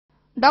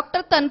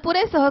Doctor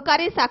Tanpure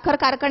सहकारी साखर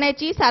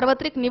कारखान्याची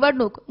सार्वत्रिक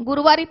निवडणूक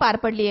गुरुवारी पार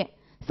पडली आहे।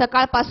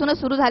 सकाळपासूनच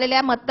सुरू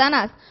झालेल्या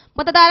मतदानास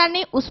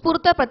मतदारांनी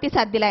उत्स्फूर्त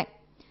प्रतिसाद दिलाय।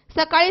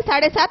 सकाळी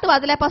 7:30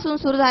 वाजल्यापासून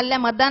सुरू झालेल्या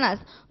मतदानास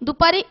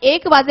दुपारी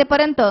 1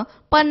 वाजेपर्यंत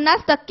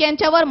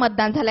 50% वर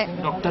मतदान झालंय।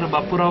 डॉक्टर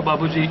बापूराव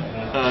बाबूजी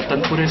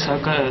तनपुरे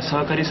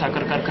सहकारी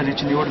साखर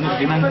कारखान्याची निवडणूक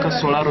दिनांक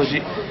 16 रोजी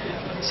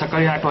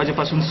सकाळी 8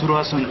 वाजेपासून सुरू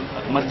असून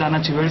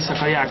मतदानाची वेळ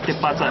सकाळी 8 ते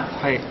 5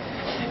 आहे।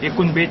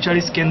 एकूण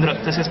 42 केंद्र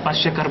तसेच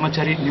 500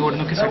 कर्मचारी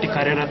निवडणुकीसाठी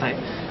कार्यरत आहे।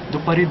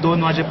 दुपारी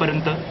 2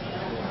 वाजेपर्यंत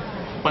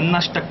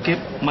 50%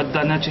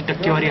 मतदानाची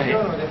टक्केवारी आहे।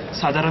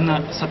 साधारण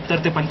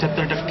 70 ते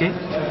 75%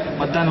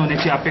 मतदान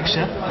होण्याची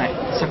अपेक्षा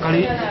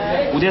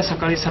आहे। उद्या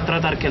सकाळी 17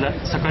 तारखेला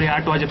सकाळी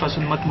 8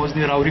 वाजेपासून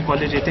मतमोजणी राहुरी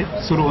कॉलेज येथे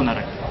सुरू होणार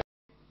आहे।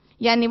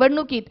 या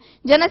निवडणुकीत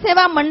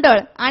जनसेवा मंडळ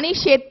आणि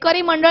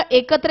शेतकरी मंडळ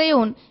एकत्र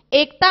येऊन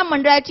एकता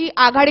मंडळाची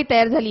आघाडी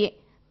तयार झाली आहे।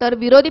 तर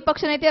विरोधी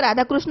पक्षनेते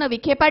राधाकृष्ण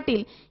विखे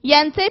पाटील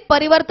यांचे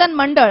परिवर्तन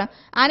मंडळ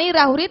आणि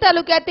राहुरी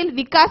तालुक्यातील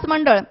विकास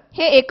मंडळ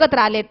हे एकत्र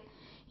आलेत।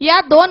 या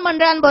दोन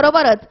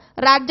मंडळांबरोबरच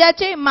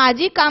राज्याचे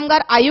माजी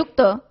कामगार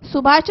आयुक्त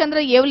सुभाषचंद्र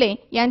येवले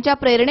यांच्या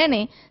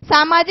प्रेरणेने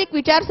सामाजिक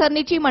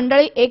विचारसरणीची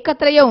मंडळी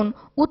एकत्र येऊन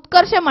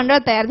उत्कर्ष मंडळ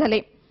तयार झाले।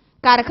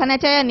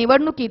 कारखान्याच्या या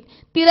निवडणुकीत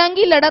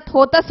तिरंगी लढत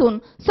होत असून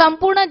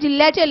संपूर्ण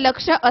जिल्ह्याचे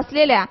लक्ष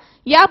असलेल्या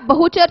या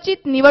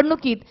बहुचर्चित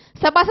निवडणुकीत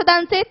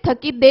सभासदांचे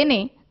थकीत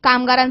देणे,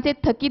 कामगारांचे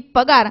थकीत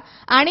पगार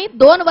आणि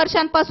 2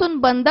 वर्षांपासून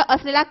बंद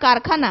असलेला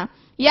कारखाना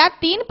या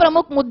 3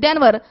 प्रमुख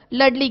मुद्द्यांवर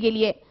लढली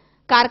गेली आहे।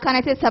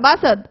 कारखान्याचे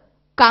सभासद,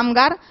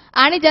 कामगार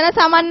आणि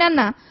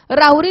जनसामान्यांना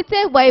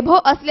राहुरीचे वैभव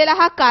असलेला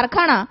हा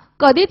कारखाना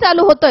कधी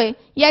चालू होतोय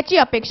याची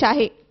अपेक्षा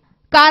आहे।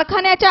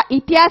 कारखान्याच्या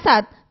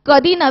इतिहासात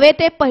कधी नव्हे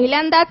ते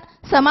पहिल्यांदाच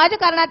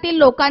समाजकारणातील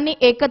लोकांनी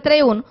एकत्र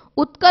येऊन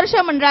उत्कर्ष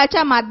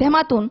मंडळाच्या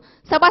माध्यमातून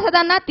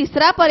सभासदांना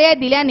तिसरा पर्याय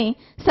दिल्याने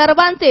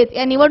सर्वांचेच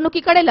या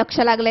निवडणुकीकडे लक्ष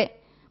लागले।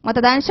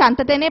 मतदान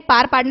शांततेने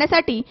पार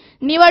पाडण्यासाठी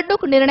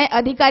निवडणूक निर्णय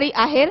अधिकारी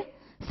आहेर,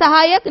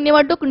 सहाय्यक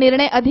निवडणूक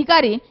निर्णय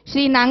अधिकारी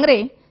श्री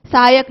नांगरे,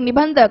 सहाय्यक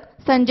निबंधक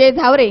संजय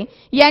झावरे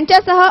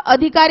यांच्यासह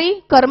अधिकारी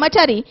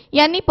कर्मचारी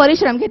यांनी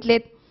परिश्रम घेतलेत।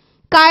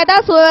 कायदा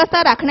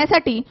सुव्यवस्था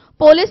राखण्यासाठी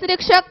पोलीस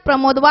निरीक्षक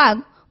प्रमोद वाघ,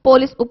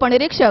 पोलीस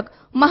उपनिरीक्षक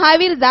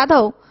महावीर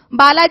जाधव,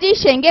 बालाजी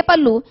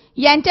शेंगेपल्लू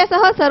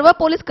यांच्यासह सर्व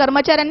पोलीस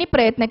कर्मचाऱ्यांनी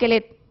प्रयत्न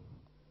केलेत।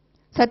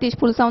 सतीश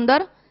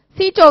फुलसौंदर,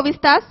 सी 24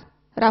 तास,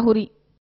 राहुरी।